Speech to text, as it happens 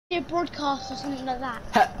a broadcast or something like that.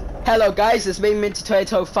 Hello guys, it's me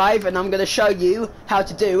Minty2005 and I'm going to show you how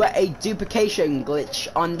to do a duplication glitch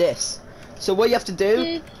on this. So what you have to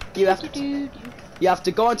do, you have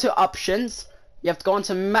to go into options, you have to go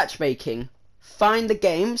into matchmaking, find the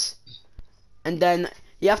games, and then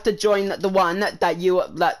you have to join the one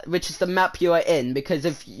which is the map you are in, because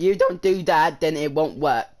if you don't do that then it won't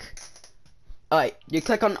work. Alright, you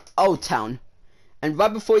click on Old Town, and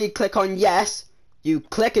right before you click on yes, you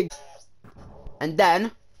click it, and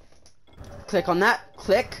then click on that,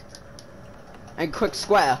 and click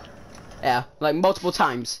square. Yeah, like multiple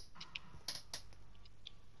times.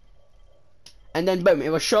 And then boom,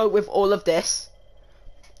 it will show with all of this.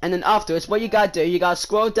 And then afterwards, what you gotta do, you gotta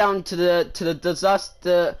scroll down to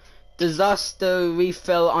the disaster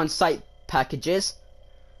refill on site packages,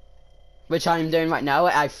 which I'm doing right now.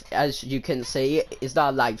 As you can see, it's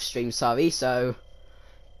not a live stream, sorry. So,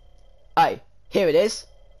 alright, here it is.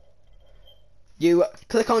 You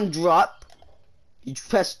click on drop. You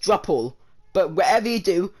press drop all. But whatever you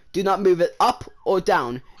do, do not move it up or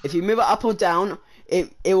down. If you move it up or down, the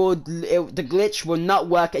glitch will not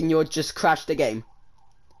work and you'll just crash the game.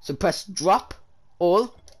 So press drop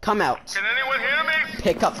all, come out. Can anyone hear me?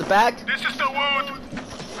 Pick up the bag. This is the wood.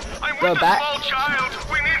 I'm Go with back. a small child.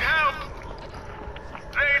 We need help.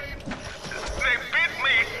 They beat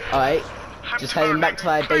me. Alright, just heading back to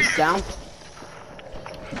our base down.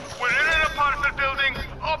 We're in an apartment building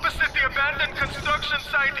opposite the abandoned construction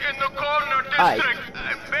site in the corner district. Alright.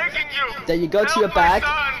 I'm begging you. Then you go to help your my bag.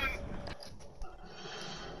 son.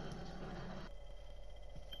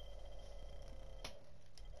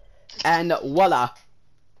 And voila.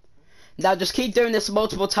 Now just keep doing this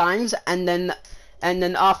multiple times, and then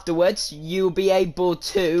afterwards you'll be able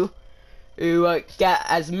to get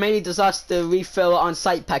as many disaster refill on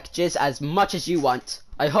site packages as much as you want.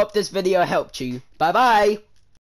 I hope this video helped you. Bye bye.